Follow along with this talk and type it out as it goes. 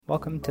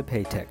Welcome to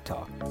Paytech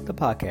Talk, the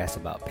podcast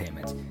about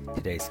payments.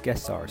 Today's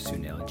guests are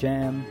Sunil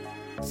Jhamb,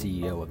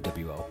 CEO of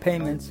WL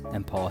Payments,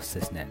 and Paul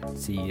Sisnett,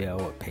 CEO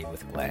of Pay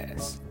with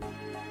Glass.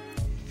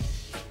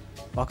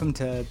 Welcome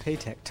to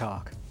Paytech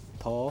Talk.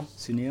 Paul,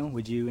 Sunil,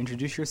 would you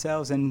introduce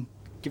yourselves and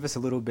give us a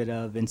little bit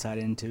of insight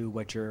into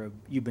what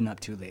you've been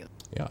up to lately?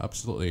 Yeah,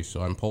 absolutely.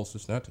 So I'm Paul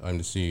Sisnett. I'm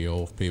the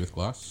CEO of Pay with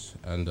Glass,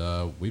 and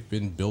we've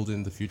been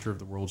building the future of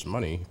the world's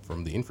money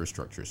from the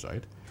infrastructure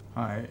side.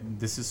 Hi,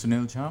 this is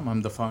Sunil Jhamb.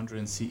 I'm the founder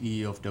and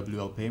CEO of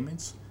WL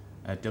Payments.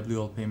 At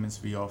WL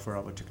Payments, we offer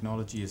our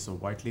technology as a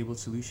white label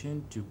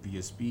solution to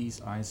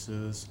PSPs,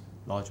 ISOs,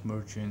 large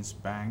merchants,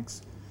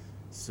 banks.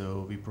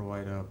 So we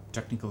provide a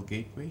technical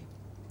gateway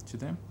to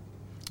them.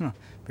 Oh,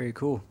 very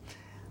cool.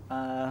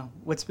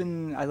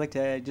 I'd like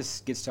to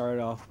just get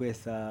started off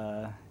with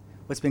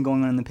what's been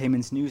going on in the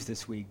payments news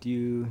this week. Do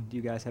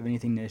you guys have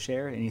anything to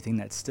share? Anything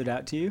that stood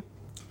out to you?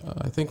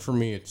 I think for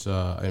me, it's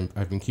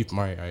I've been keeping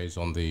my eyes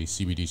on the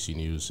CBDC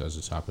news as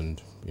it's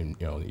happened in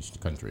each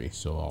country.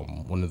 So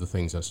one of the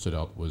things that stood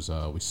out was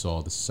we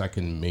saw the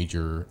second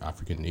major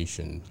African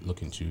nation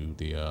look into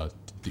the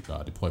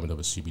deployment of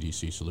a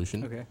CBDC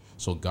solution. Okay.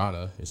 So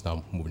Ghana is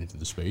now moving into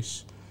the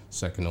space,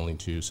 second only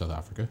to South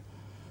Africa.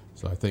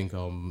 So I think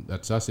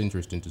that's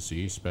interesting to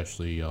see,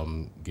 especially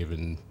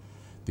given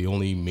the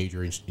only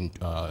major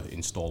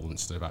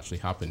installments that have actually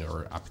happened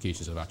or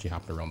applications that have actually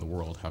happened around the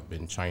world have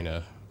been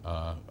China,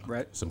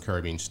 some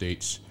Caribbean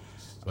states,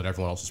 but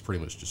everyone else is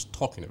pretty much just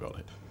talking about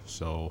it.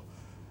 So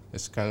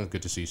it's kind of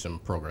good to see some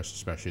progress,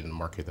 especially in a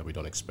market that we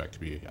don't expect to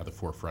be at the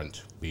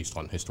forefront based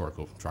on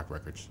historical track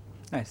records.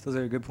 Nice. Those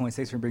are good points.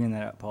 Thanks for bringing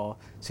that up, Paul.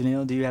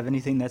 Sunil, do you have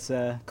anything that's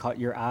caught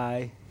your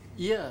eye?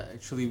 Yeah,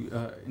 actually,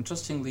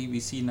 interestingly,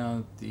 we see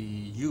now the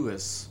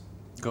U.S.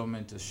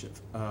 government is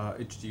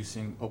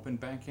introducing open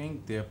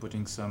banking. They are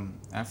putting some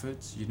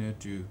efforts,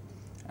 to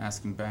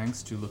asking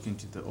banks to look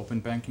into the open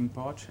banking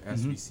part,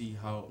 as we see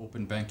how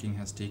open banking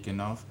has taken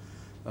off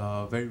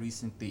very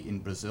recently in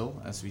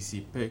Brazil, as we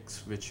see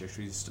Pix, which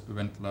actually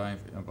went live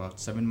about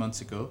 7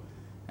 months ago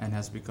and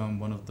has become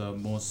one of the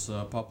most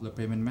popular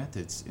payment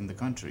methods in the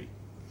country.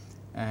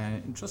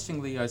 And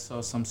interestingly, I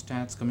saw some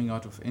stats coming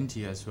out of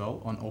India as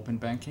well on open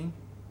banking.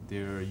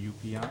 Their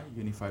UPI,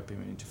 Unified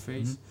Payment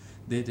Interface,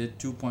 they did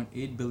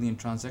 2.8 billion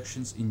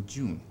transactions in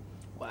June.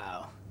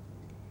 Wow.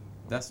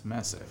 That's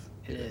massive.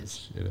 It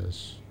is. It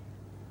is.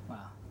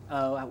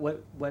 Wow.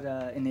 What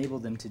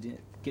enabled them to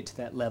get to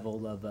that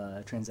level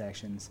of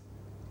transactions?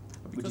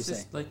 Because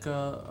it's like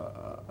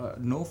a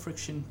no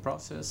friction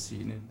process,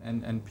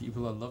 and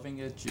people are loving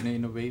it,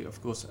 in a way.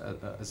 Of course,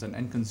 as an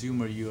end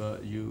consumer,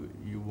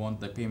 you want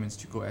the payments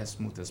to go as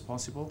smooth as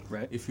possible.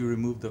 Right. If you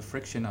remove the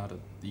friction out of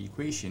the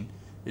equation,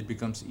 it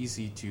becomes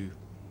easy to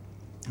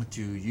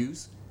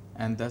use,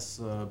 and that's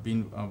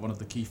been one of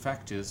the key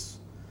factors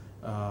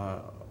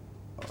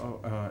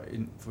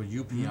for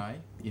UPI.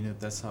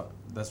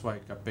 That's why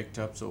it got picked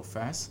up so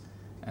fast.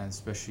 And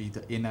especially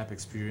the in-app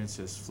experience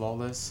is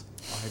flawless.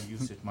 I have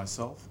used it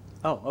myself.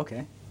 Oh,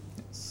 okay.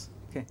 Yes.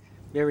 Okay,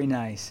 very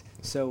nice.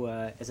 So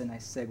as a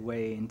nice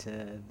segue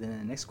into the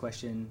next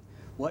question,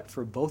 what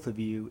for both of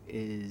you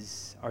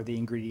are the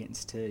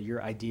ingredients to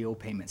your ideal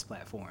payments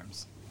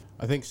platforms?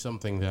 I think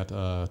something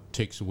that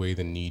takes away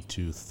the need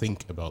to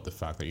think about the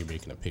fact that you're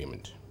making a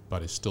payment,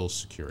 but it's still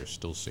secure, it's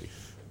still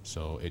safe.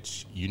 So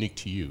it's unique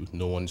to you.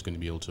 No one's going to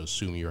be able to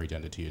assume your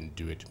identity and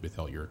do it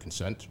without your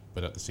consent,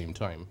 but at the same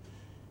time,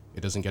 it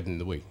doesn't get in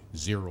the way.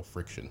 Zero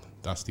friction.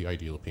 That's the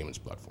ideal payments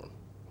platform.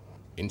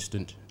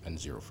 Instant and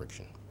zero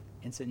friction.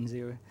 Instant and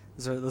zero.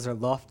 Those are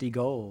lofty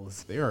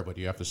goals. They are, but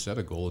you have to set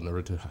a goal in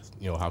order to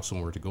have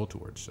somewhere to go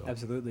towards. So.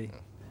 Absolutely.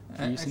 Yeah.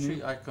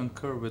 Actually, I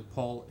concur with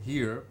Paul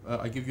here.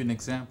 I give you an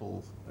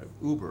example.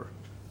 Uber.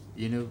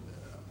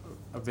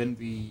 When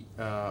we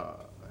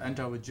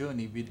enter our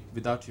journey,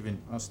 without even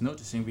us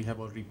noticing, we have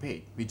already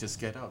paid. We just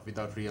get out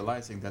without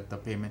realizing that the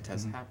payment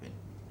has happened.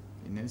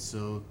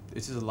 So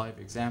this is a live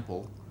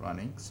example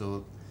running.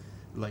 So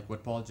like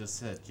what Paul just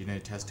said,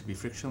 it has to be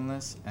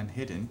frictionless and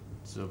hidden.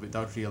 So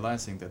without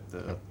realizing that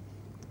the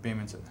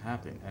payments have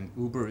happened, and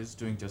Uber is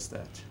doing just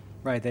that.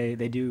 Right, they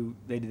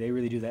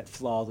really do that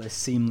flawless,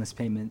 seamless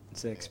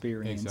payments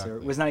experience. Exactly. Or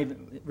it was not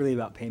even really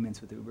about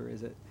payments with Uber,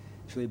 is it?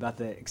 It's really about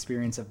the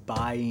experience of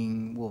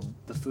buying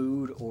the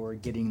food or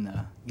getting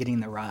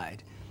the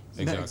ride.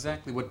 Exactly.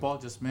 Exactly what Paul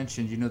just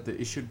mentioned. That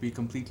it should be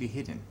completely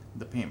hidden,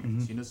 the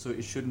payments. So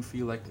it shouldn't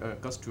feel like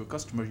to a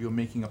customer you're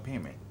making a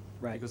payment.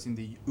 Right. Because in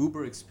the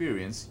Uber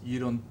experience, you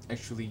don't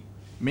actually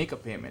make a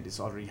payment; it's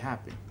already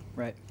happened.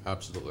 Right.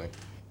 Absolutely.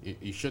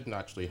 You shouldn't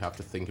actually have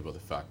to think about the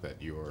fact that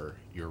you're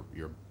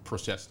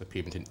processing the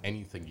payment in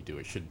anything you do.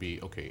 It should be,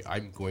 okay,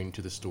 I'm going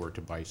to the store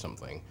to buy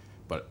something,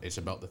 but it's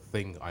about the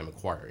thing I'm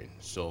acquiring.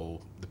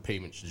 So the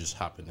payment should just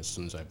happen as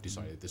soon as I've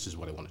decided this is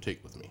what I want to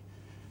take with me.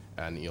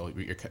 And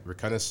we're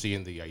kind of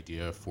seeing the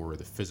idea for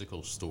the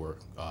physical store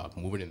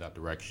moving in that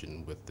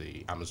direction with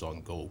the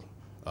Amazon Go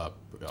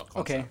concepts.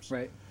 Okay,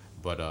 right.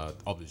 But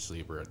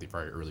obviously we're at the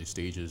very early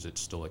stages. It's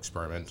still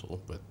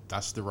experimental, but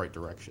that's the right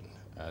direction.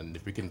 And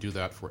if we can do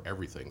that for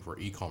everything, for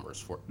e-commerce,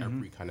 for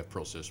every kind of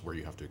process where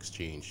you have to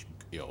exchange,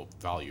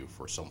 value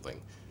for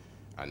something,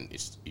 and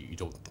you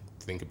don't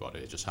think about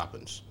it, it just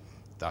happens.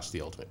 That's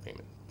the ultimate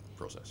payment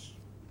process.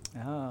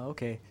 Oh,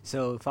 okay.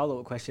 So,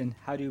 follow-up question: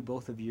 how do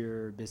both of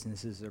your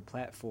businesses or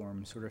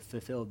platforms sort of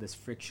fulfill this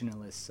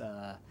frictionless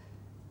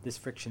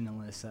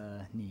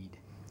need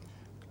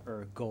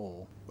or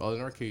goal? Well,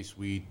 in our case,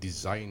 we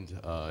designed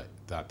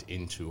that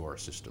into our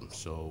system.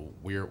 So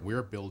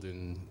we're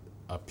building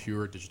a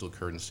pure digital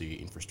currency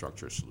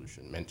infrastructure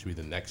solution meant to be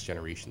the next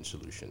generation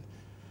solution.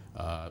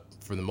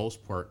 For the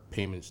most part,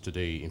 payments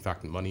today, in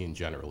fact, money in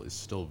general, is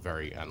still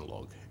very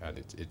analog, and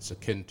it's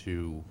akin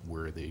to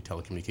where the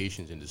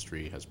telecommunications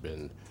industry has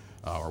been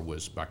or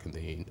was back in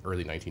the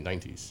early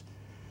 1990s.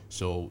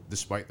 So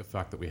despite the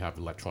fact that we have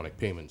electronic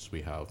payments,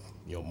 we have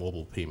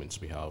mobile payments,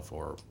 we have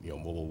our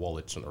mobile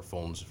wallets on our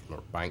phones from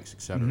our banks,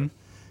 etc.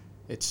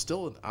 It's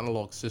still an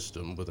analog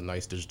system with a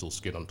nice digital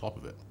skin on top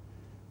of it.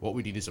 What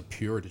we need is a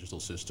pure digital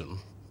system,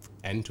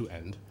 end to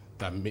end,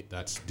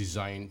 that's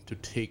designed to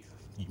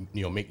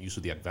make use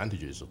of the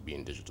advantages of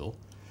being digital,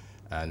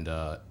 and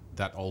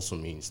that also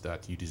means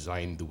that you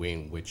design the way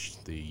in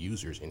which the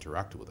users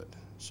interact with it.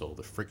 So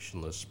the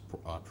frictionless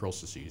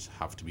processes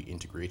have to be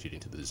integrated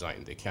into the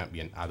design. They can't be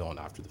an add-on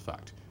after the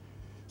fact.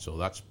 So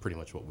that's pretty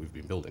much what we've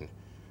been building.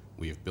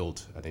 We have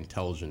built an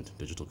intelligent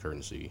digital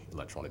currency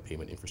electronic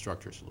payment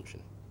infrastructure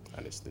solution,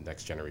 and it's the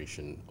next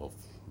generation of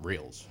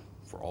rails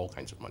for all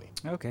kinds of money.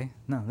 Okay.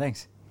 No,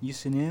 thanks. You,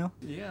 Sunil?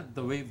 Yeah,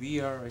 the way we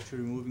are actually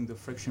removing the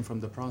friction from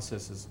the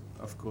process is,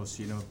 of course,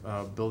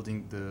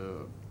 building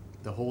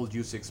the whole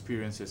user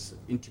experience is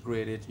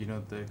integrated,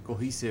 the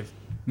cohesive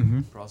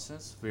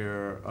process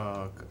where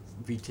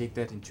we take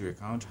that into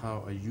account,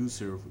 how a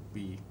user would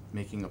be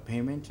making a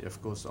payment.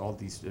 Of course, all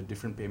these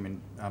different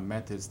payment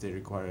methods, they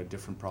require a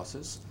different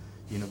process.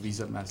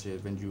 Visa, Master,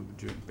 when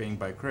you're paying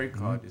by credit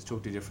card, is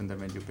totally different than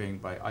when you're paying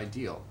by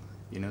Ideal,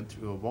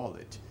 through a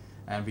wallet.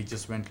 And we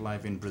just went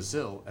live in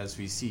Brazil. As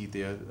we see,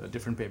 there are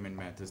different payment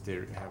methods. They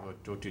have a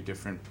totally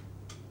different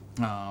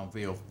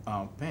way of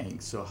paying.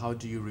 So how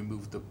do you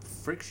remove the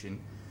friction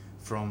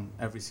from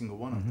every single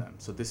one of them?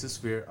 So this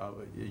is where our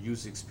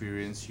user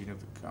experience,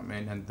 come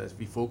in, and that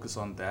we focus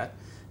on that.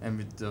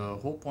 And the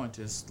whole point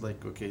is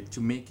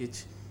to make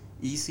it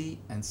easy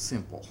and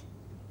simple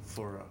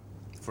for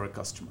a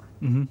customer.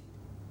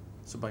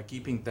 So by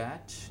keeping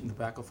that in the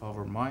back of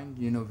our mind,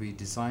 we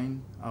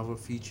design our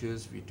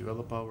features, we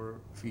develop our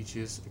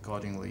features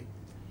accordingly,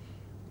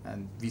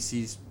 and we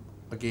see,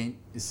 again,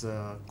 it's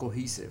a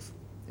cohesive,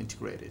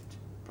 integrated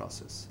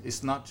process.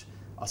 It's not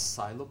a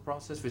silo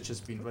process which has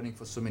been running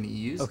for so many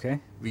years. Okay.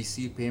 We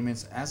see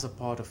payments as a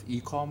part of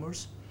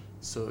e-commerce.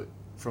 So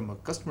from a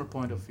customer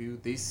point of view,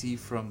 they see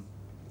from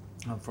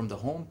the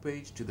home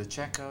page to the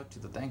checkout to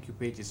the thank you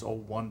page, is all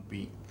one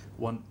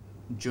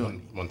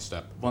journey. One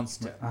step.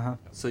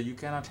 So you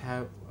cannot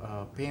have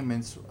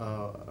payments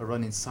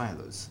run in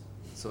silos.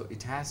 So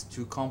it has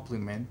to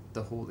complement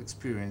the whole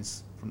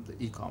experience from the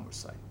e-commerce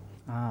side.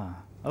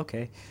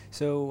 Okay.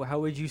 So how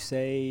would you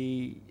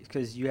say,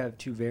 because you have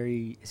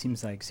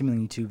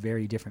seemingly two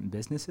very different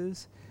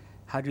businesses,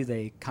 how do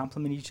they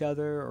complement each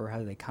other, or how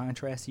do they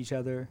contrast each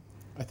other?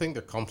 I think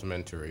they're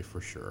complementary for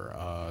sure.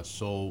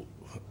 So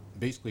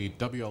basically,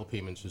 WL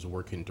Payments is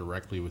working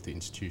directly with the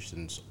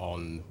institutions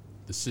on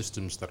the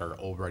systems that are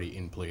already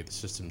in play, the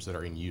systems that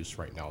are in use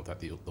right now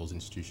that those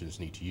institutions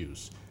need to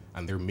use.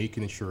 And they're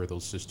making sure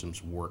those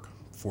systems work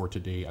for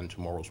today and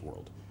tomorrow's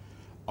world.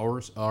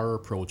 Our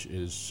approach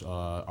is,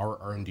 our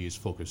R&D is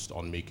focused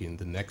on making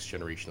the next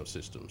generation of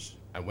systems.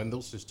 And when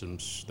those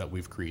systems that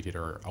we've created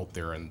are out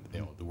there and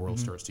the world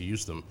starts to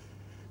use them,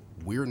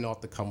 we're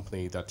not the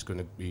company that's going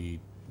to be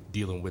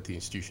dealing with the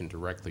institution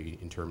directly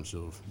in terms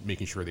of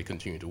making sure they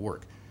continue to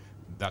work.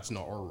 That's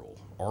not our role.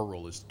 Our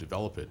role is to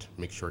develop it,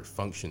 make sure it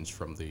functions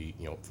from the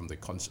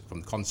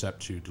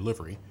concept to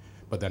delivery.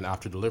 But then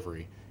after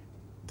delivery,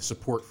 the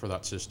support for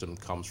that system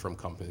comes from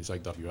companies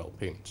like WL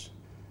Payments.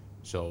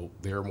 So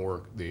they're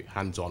more the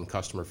hands-on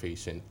customer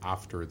facing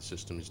after the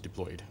system is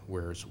deployed,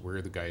 whereas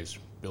we're the guys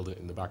building it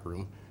in the back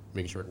room,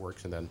 making sure it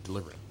works and then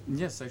delivering.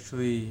 Yes,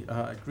 actually,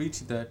 I agree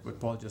to that. What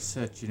Paul just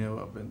said.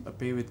 When a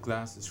Pay with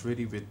Glass is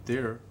ready with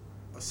their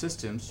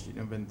systems,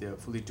 when they're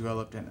fully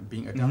developed and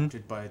being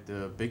adopted by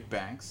the big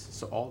banks,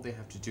 so all they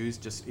have to do is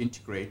just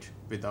integrate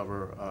with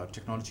our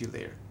technology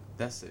layer.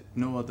 That's it.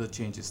 No other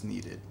change is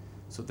needed.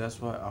 So that's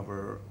why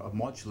our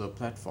modular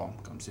platform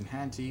comes in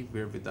handy,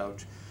 where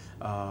without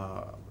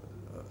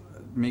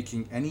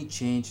making any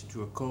change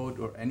to a code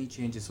or any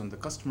changes on the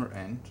customer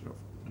end,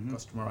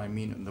 customer I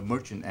mean on the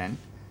merchant end,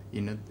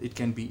 it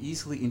can be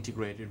easily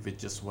integrated with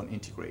just one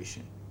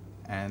integration.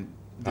 And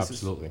this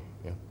absolutely,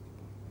 yeah.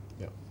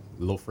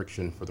 Low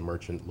friction for the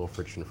merchant, low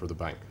friction for the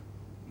bank.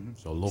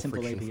 So low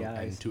Simple friction APIs.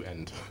 from end to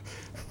end.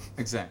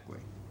 Exactly.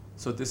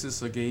 So this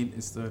is, again,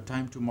 it's the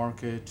time to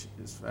market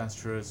is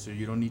faster, so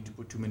you don't need to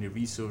put too many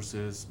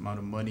resources, amount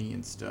of money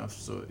and stuff.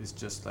 So it's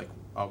just like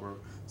our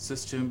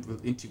system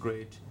will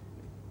integrate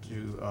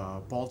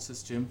to Paul's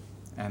system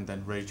and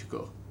then ready to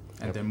go.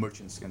 and Yep. then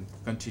merchants can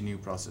continue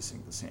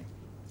processing the same.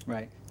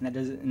 Right,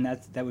 and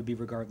that would be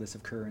regardless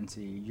of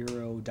currency,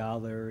 euro,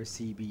 dollar,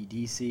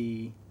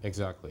 CBDC.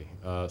 Exactly.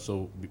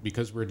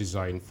 Because we're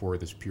designed for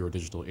this pure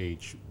digital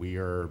age, we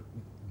are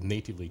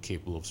natively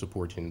capable of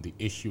supporting the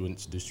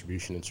issuance,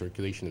 distribution, and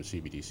circulation of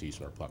CBDCs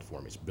on our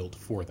platform. It's built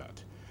for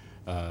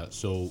that.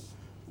 So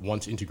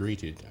once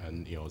integrated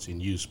and it's in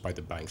use by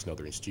the banks and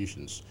other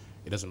institutions,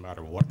 it doesn't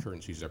matter what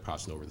currencies they're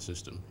passing over the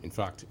system. In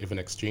fact, if an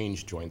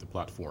exchange joined the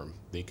platform,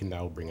 they can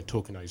now bring a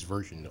tokenized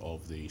version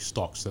of the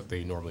stocks that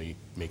they normally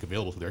make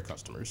available to their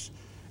customers.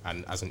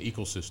 And as an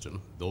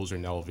ecosystem, those are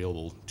now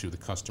available to the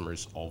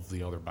customers of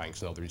the other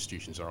banks and other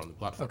institutions that are on the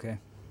platform. Okay.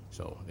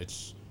 So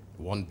it's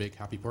one big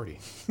happy party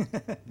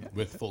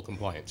with full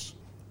compliance.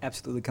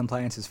 Absolutely,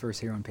 compliance is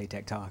first here on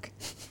Paytech Talk.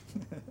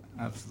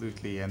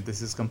 Absolutely, and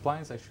this is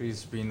compliance actually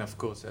has been, of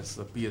course, as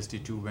the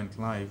PSD2 went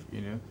live,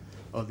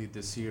 early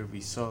this year we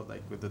saw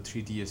like with the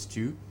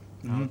 3DS2,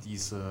 how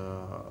these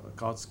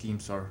card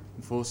schemes are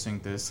enforcing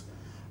this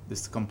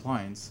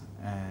compliance,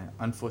 and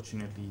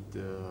unfortunately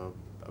the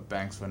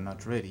banks were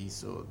not ready,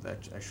 so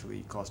that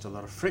actually caused a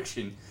lot of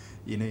friction,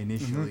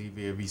 initially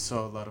where we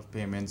saw a lot of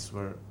payments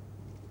were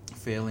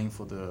failing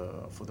for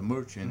the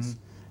merchants.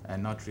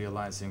 And not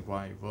realizing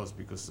why it was,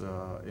 because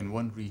in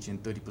one region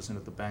 30%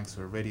 of the banks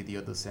were ready, the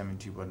other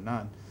 70 were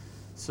not.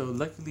 So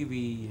luckily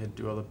we had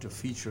developed a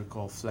feature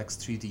called Flex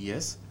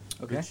 3DS,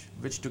 Okay.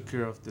 which took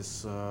care of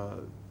this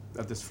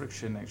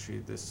friction. Actually,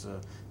 this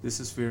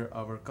is where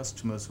our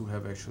customers who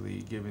have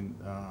actually given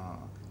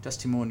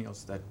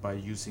testimonials that by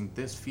using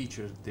this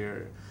feature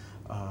their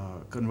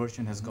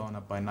conversion has gone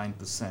up by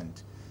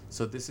 9%.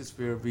 So this is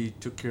where we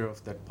took care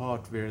of that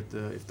part where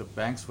if the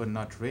banks were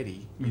not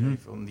ready,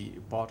 if only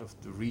part of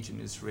the region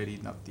is ready,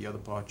 not the other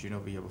part,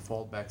 we have a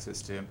fallback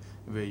system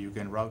where you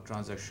can route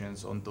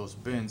transactions on those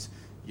bins,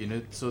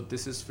 So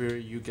this is where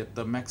you get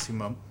the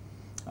maximum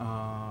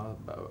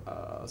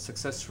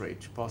success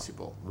rate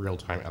possible.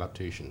 Real-time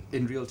adaptation.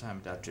 In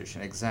real-time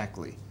adaptation,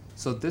 exactly.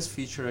 So this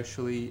feature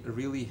actually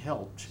really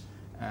helped.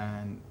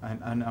 And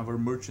our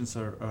merchants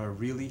are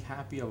really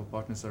happy, our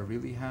partners are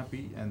really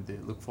happy, and they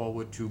look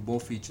forward to more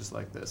features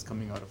like this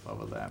coming out of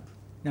our lab.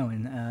 No,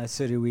 and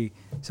so do we.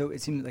 So it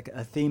seems like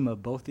a theme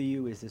of both of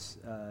you is this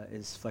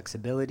is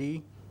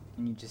flexibility,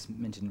 and you just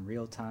mentioned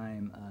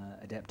real-time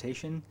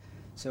adaptation.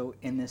 So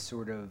in this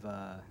sort of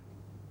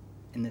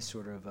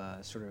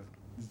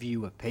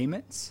view of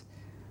payments,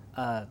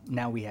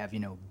 now we have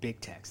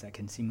big techs that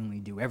can seemingly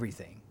do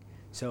everything.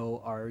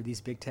 So are these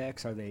big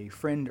techs, are they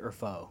friend or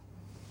foe?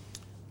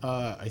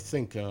 I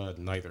think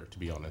neither, to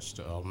be honest.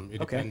 It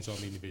depends on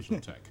the individual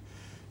tech.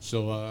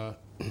 So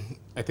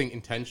I think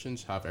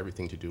intentions have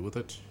everything to do with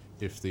it.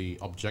 If the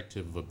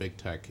objective of a big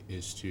tech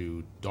is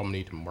to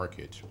dominate a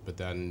market, but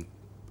then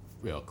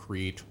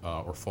create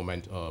or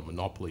foment a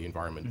monopoly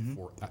environment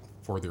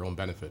for their own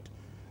benefit,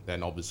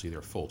 then obviously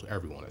they're full to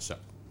everyone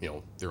except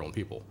their own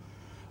people.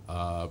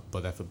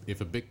 But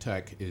if a big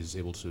tech is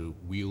able to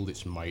wield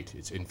its might,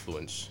 its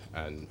influence,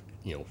 and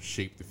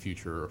shape the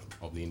future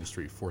of the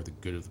industry for the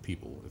good of the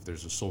people, if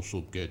there's a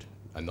social good,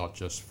 and not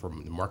just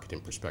from the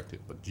marketing perspective,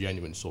 but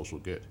genuine social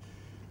good,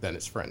 then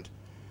it's friend.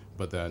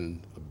 But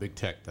then a big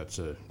tech that's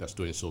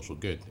doing social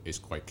good is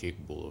quite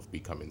capable of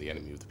becoming the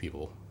enemy of the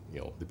people,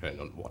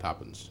 depending on what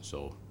happens.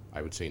 So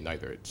I would say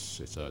neither.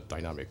 It's a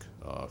dynamic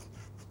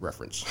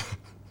reference.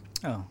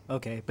 Oh,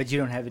 okay. But you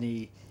don't have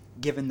any,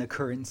 given the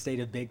current state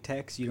of big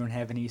techs, you don't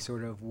have any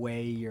sort of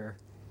way you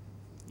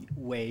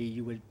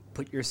would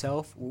put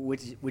yourself?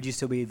 Would you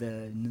still be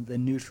the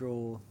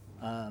neutral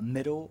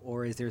middle,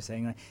 or is there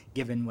saying, like,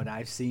 given what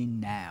I've seen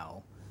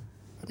now?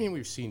 I mean,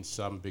 we've seen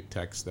some big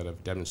techs that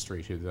have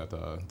demonstrated that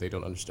they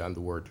don't understand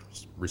the word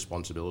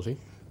responsibility.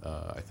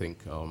 I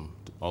think,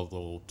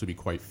 although to be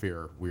quite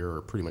fair,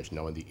 we're pretty much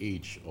now in the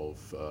age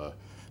of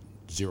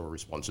zero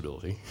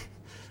responsibility.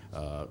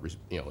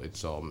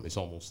 It's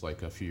almost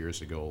like a few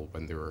years ago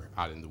when they were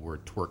adding the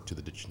word twerk to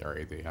the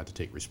dictionary, they had to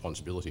take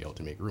responsibility out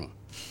to make room.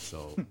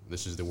 So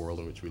this is the world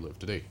in which we live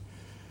today.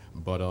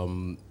 But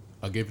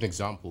I'll give an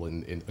example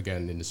in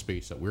the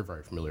space that we're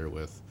very familiar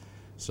with.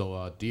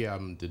 So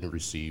DM didn't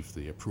receive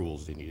the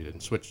approvals they needed in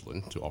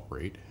Switzerland to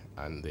operate,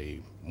 and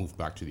they moved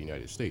back to the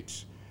United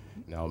States.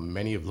 Now,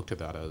 many have looked at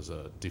that as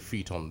a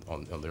defeat on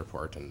their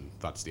part, and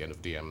that's the end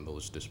of DM, and they'll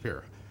just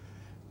disappear.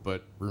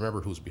 But remember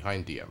who's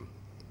behind DM.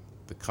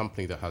 The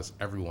company that has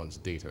everyone's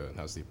data and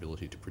has the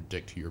ability to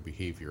predict your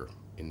behavior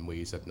in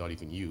ways that not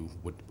even you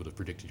would have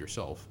predicted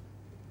yourself.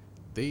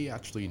 They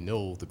actually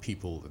know the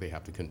people that they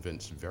have to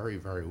convince very,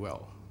 very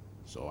well.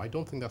 So I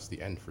don't think that's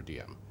the end for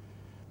DM.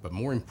 But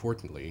more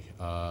importantly,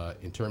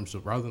 in terms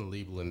of rather than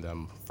labeling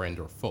them friend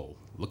or foe,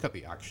 look at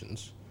the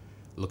actions,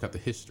 look at the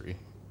history,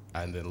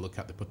 and then look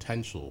at the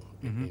potential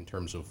in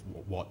terms of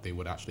what they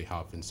would actually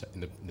have in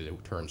the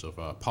terms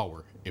of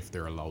power if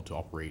they're allowed to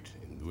operate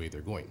in the way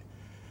they're going.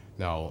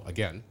 Now,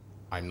 again,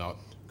 I'm not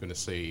going to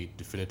say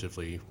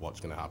definitively what's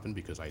going to happen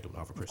because I don't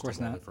have a crystal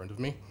ball in front of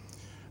me.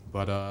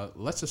 But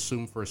let's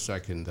assume for a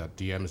second that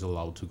DM is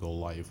allowed to go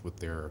live with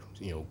their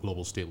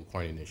global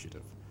stablecoin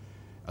initiative.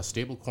 A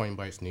stable coin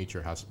by its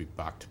nature has to be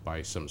backed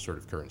by some sort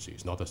of currency.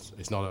 It's not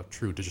a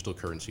true digital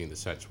currency in the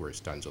sense where it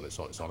stands on its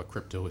own. It's not a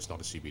crypto. It's not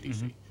a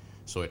CBDC.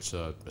 So it's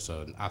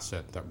an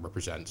asset that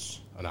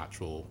represents an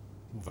actual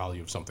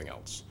value of something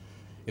else.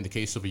 In the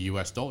case of a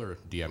US dollar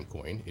DM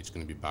coin, it's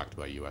going to be backed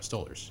by US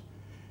dollars.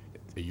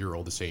 A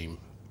euro, the same,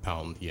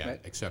 pound, yen,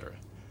 Right. etc.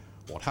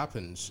 What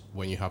happens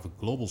when you have a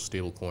global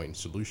stablecoin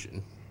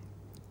solution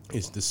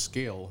is the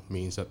scale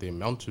means that the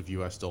amount of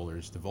US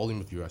dollars, the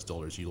volume of US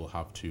dollars you'll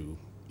have to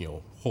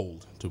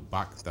hold to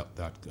back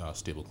that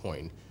stable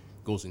coin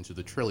goes into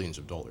the trillions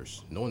of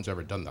dollars. No one's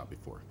ever done that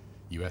before.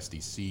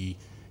 USDC,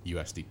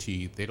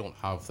 USDT, they don't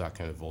have that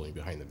kind of volume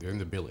behind them. They're in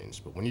the billions.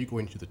 But when you go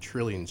into the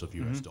trillions of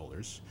US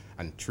dollars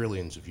and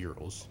trillions of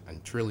euros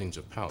and trillions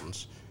of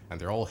pounds, and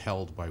they're all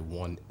held by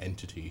one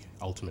entity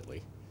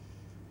ultimately,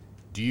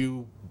 do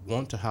you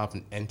want to have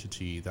an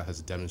entity that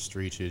has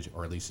demonstrated,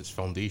 or at least its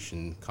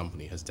foundation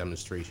company has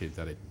demonstrated,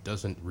 that it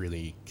doesn't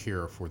really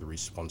care for the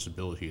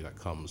responsibility that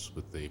comes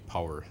with the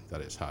power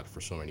that it's had for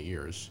so many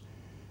years?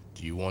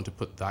 Do you want to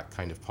put that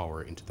kind of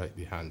power into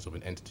the hands of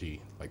an entity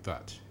like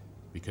that?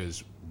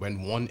 Because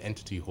when one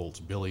entity holds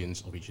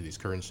billions of each of these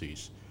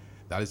currencies,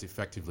 that is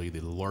effectively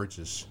the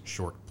largest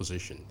short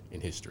position in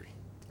history.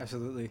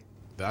 Absolutely.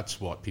 That's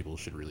what people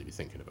should really be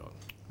thinking about.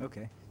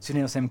 Okay.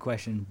 Sunil, same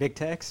question. Big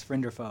techs,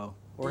 friend or foe?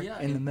 Or Yeah,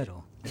 in the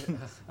middle?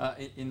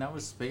 in our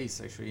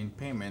space, actually, in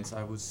payments,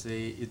 I would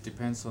say it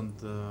depends on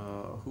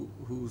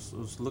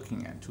who's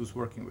looking at, who's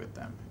working with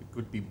them. It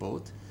could be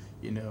both.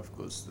 Of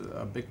course,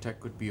 a big tech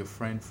could be a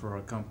friend for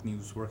a company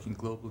who's working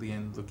globally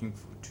and looking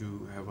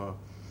to have a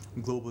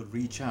global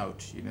reach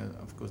out.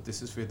 Of course,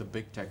 this is where the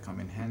big tech come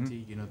in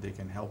handy. They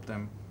can help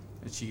them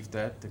achieve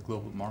that, the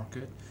global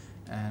market.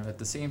 And at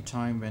the same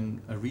time,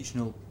 when a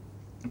regional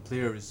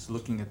player is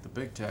looking at the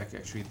big tech,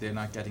 actually they're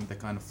not getting the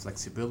kind of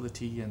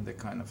flexibility and the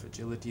kind of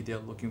agility they're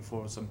looking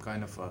for, some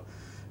kind of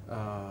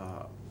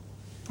a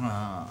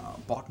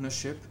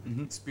partnership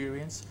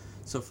experience.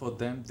 So for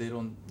them, they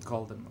don't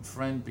call them a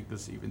friend,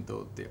 because even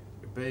though they're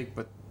big,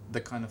 but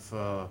the kind of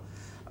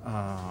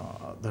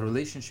the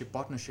relationship,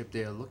 partnership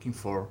they are looking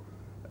for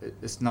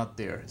is not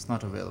there. It's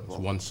not available.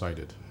 It's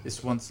one-sided.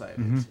 It's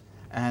one-sided.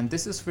 And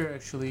this is where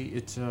actually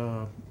it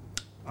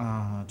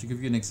to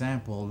give you an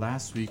example,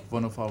 last week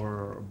one of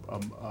our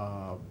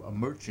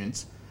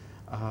merchants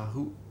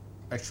who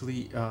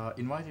actually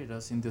invited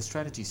us in the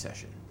strategy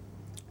session,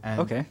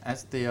 and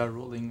as they are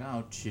rolling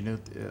out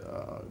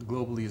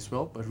globally as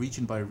well, but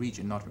region by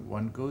region, not in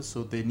one go,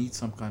 so they need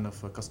some kind of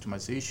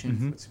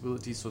customization,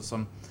 flexibility, so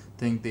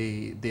something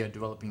they are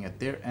developing at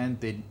their end.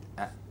 They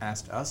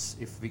asked us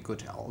if we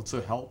could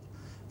also help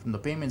from the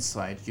payment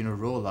side,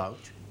 roll out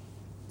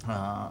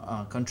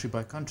country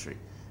by country.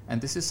 And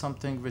this is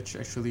something which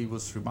actually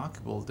was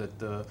remarkable, that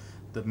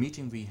the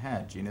meeting we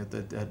had,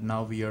 that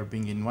now we are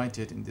being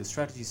invited in the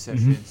strategy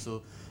session.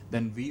 So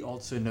then we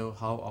also know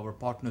how our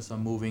partners are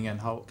moving, and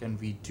how can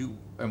we do,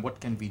 and what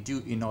can we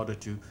do in order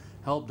to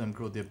help them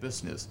grow their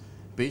business.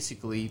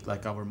 Basically,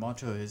 like our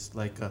motto is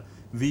like,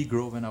 we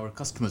grow when our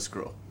customers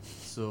grow.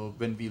 So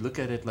when we look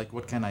at it like,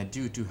 what can I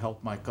do to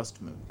help my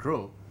customer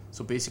grow?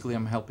 So basically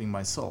I'm helping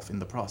myself in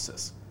the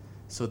process.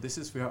 So this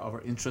is where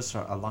our interests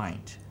are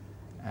aligned.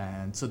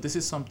 And so this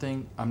is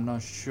something I'm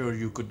not sure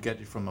you could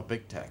get it from a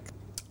big tech.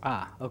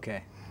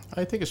 Okay.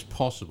 I think it's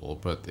possible,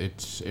 but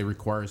it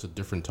requires a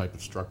different type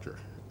of structure.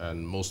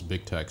 And most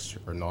big techs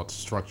are not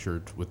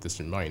structured with this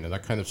in mind. And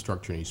that kind of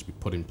structure needs to be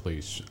put in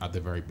place at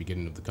the very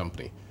beginning of the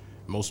company.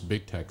 Most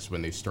big techs,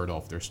 when they start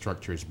off, their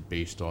structure is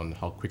based on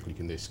how quickly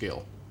can they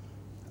scale.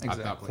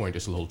 Exactly. At that point,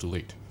 it's a little too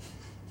late.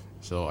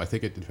 So I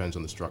think it depends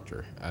on the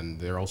structure, and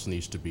there also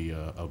needs to be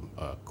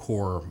a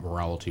core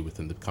morality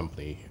within the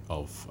company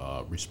of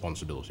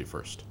responsibility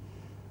first.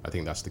 I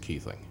think that's the key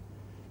thing.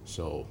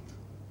 So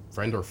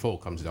friend or foe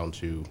comes down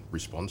to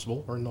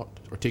responsible or not,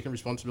 or taking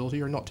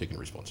responsibility or not taking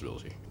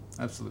responsibility.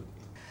 Absolutely.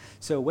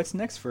 So what's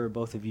next for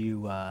both of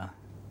you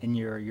in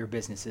your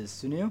businesses?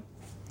 Sunil?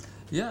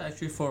 Yeah,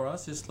 actually for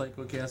us, it's like,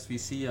 okay, as we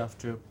see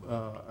after,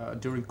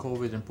 during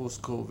COVID and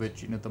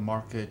post-COVID, the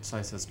market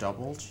size has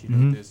doubled.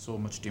 There's so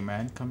much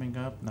demand coming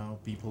up. Now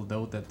people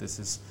know that this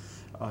is,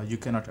 you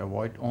cannot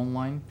avoid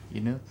online,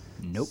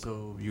 Nope.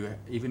 So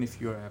even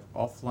if you're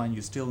offline,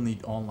 you still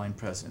need online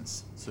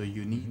presence. So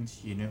you need,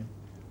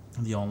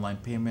 the online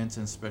payments,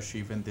 and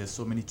especially when there's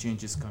so many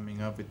changes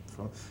coming up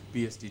from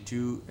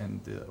PSD2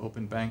 and the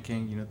open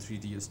banking,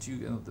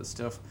 3DS2 and all this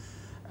stuff.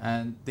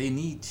 And they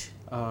need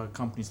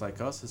companies like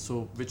us,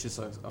 so which is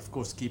of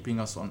course keeping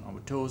us on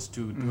our toes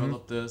to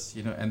develop this,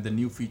 and the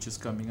new features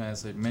coming.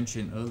 As I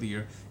mentioned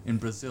earlier, in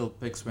Brazil,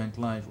 Pix went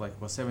live like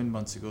 7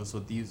 months ago. So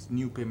these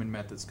new payment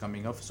methods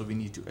coming up, so we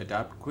need to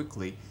adapt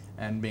quickly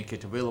and make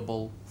it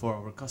available for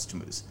our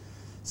customers.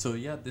 So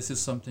yeah, this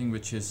is something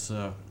which is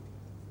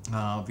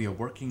we are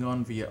working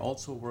on. We are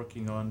also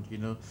working on,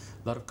 a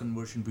lot of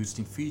conversion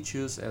boosting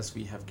features, as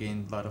we have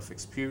gained a lot of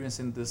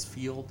experience in this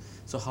field.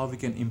 So how we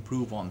can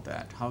improve on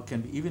that? How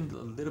can we, even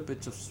a little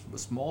bit of a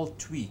small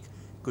tweak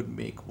could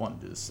make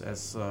wonders,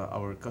 as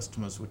our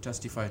customers would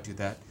testify to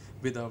that.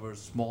 with our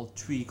small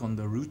tweak on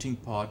the routing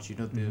part,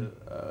 the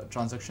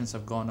transactions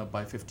have gone up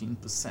by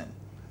 15%.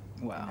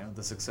 Wow.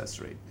 The success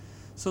rate.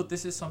 So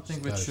this is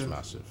something That which is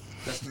massive.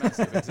 That's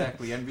massive,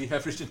 exactly. And we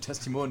have written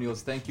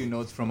testimonials, thank you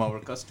notes from our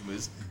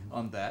customers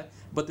on that.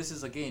 But this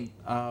is again,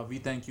 we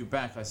thank you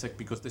back, Isaac,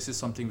 because this is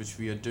something which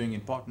we are doing in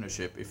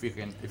partnership.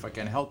 If I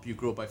can help you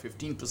grow by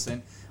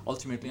 15%,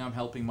 ultimately I'm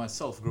helping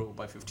myself grow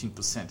by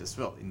 15% as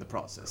well in the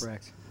process.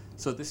 Correct.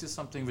 So this is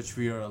something which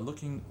we are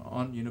looking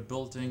on,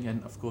 building,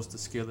 and of course the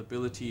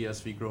scalability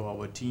as we grow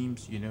our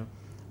teams, in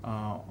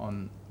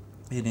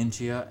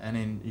India and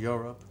in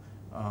Europe.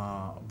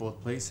 Both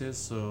places,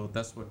 so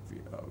that's what we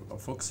are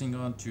focusing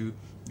on to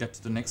get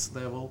to the next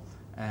level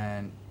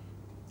and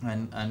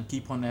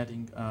keep on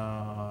adding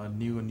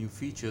new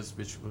features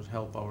which will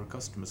help our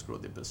customers grow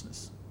their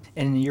business.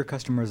 And your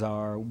customers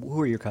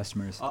who are your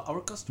customers? Our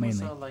customers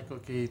mainly are like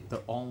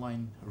the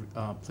online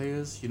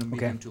players,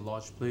 medium to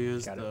large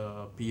players, Got it.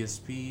 the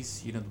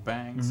PSPs, the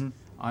banks,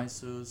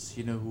 ISOs,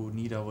 who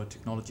need our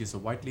technology as a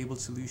white label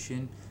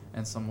solution,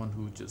 and someone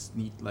who just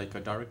need like a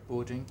direct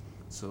boarding.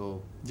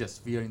 So yes,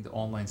 we are in the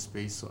online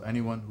space. So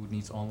anyone who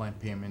needs online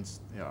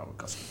payments, they are our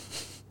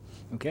customers.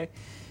 Okay.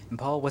 And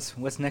Paul,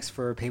 what's next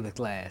for Pay with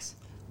Glass?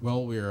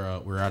 Well,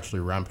 we're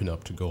actually ramping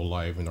up to go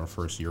live in our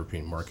first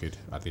European market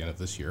at the end of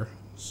this year.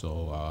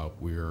 So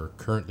we're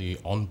currently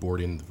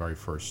onboarding the very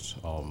first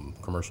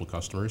commercial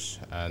customers,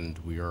 and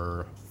we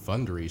are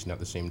fundraising at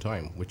the same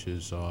time, which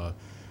is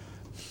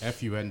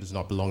FUN does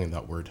not belong in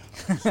that word.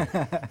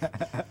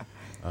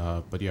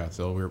 But yeah,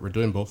 so we're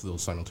doing both of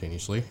those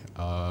simultaneously.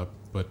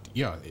 But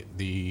yeah,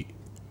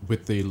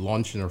 with the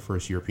launch in our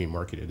first European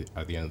market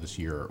at the end of this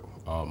year,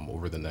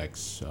 over the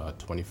next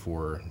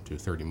 24 to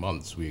 30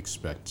 months, we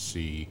expect to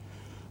see,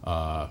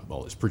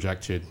 it's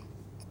projected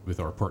with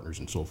our partners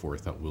and so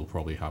forth that we'll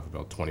probably have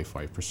about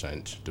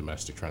 25%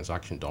 domestic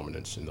transaction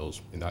dominance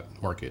in that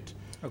market.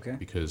 Okay.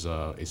 Because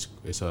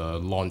it's a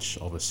launch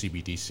of a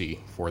CBDC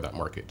for that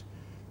market.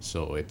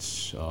 So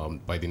it's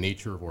by the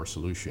nature of our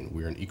solution,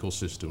 we're an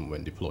ecosystem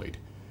when deployed.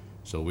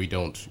 So we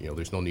don't,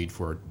 there's no need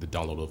for the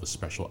download of a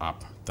special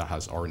app that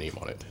has our name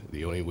on it.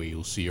 The only way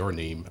you'll see our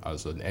name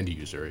as an end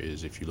user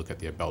is if you look at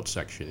the About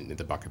section in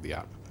the back of the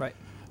app. Right.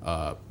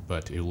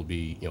 But it will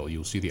be,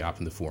 you'll see the app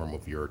in the form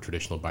of your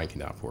traditional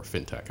banking app or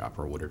fintech app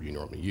or whatever you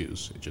normally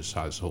use. It just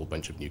has a whole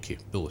bunch of new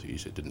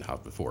capabilities it didn't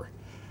have before.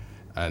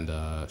 And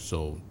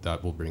so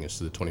that will bring us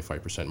to the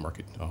 25%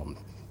 market,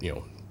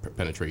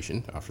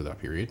 penetration after that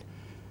period.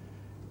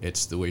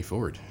 It's the way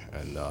forward,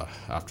 and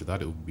after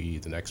that it will be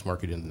the next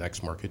market and the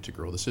next market to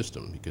grow the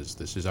system, because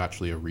this is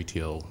actually a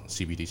retail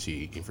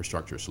CBDC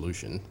infrastructure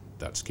solution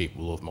that's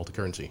capable of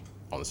multi-currency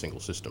on a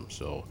single system.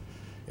 So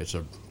it's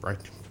a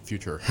bright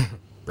future,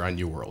 brand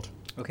new world.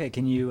 Okay,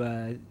 can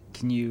you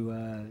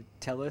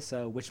tell us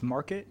which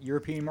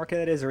European market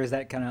that is, or is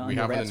that kind of we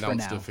under haven't wraps for now?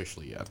 announced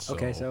officially yet.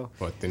 So,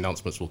 but the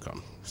announcements will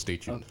come. Stay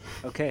tuned.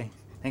 Okay,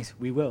 thanks.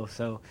 We will.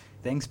 So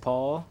thanks,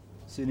 Paul,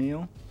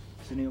 Sunil,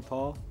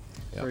 Paul.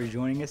 Yep. For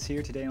joining us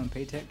here today on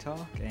Paytech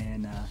Talk,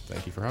 and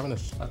thank you for having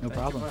us. No Thank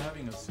problem. you for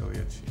having us. So it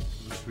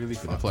was really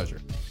It's been fun. a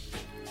pleasure.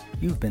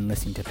 You've been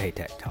listening to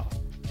Paytech Talk,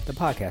 the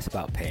podcast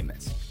about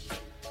payments.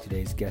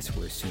 Today's guests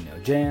were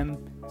Sunil Jhamb,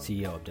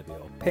 CEO of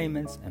WO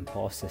Payments, and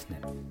Paul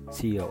Sisnett,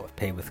 CEO of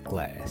Pay with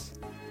Glass.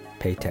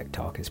 Paytech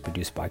Talk is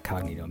produced by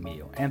Cognito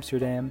Media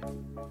Amsterdam.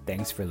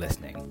 Thanks for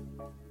listening.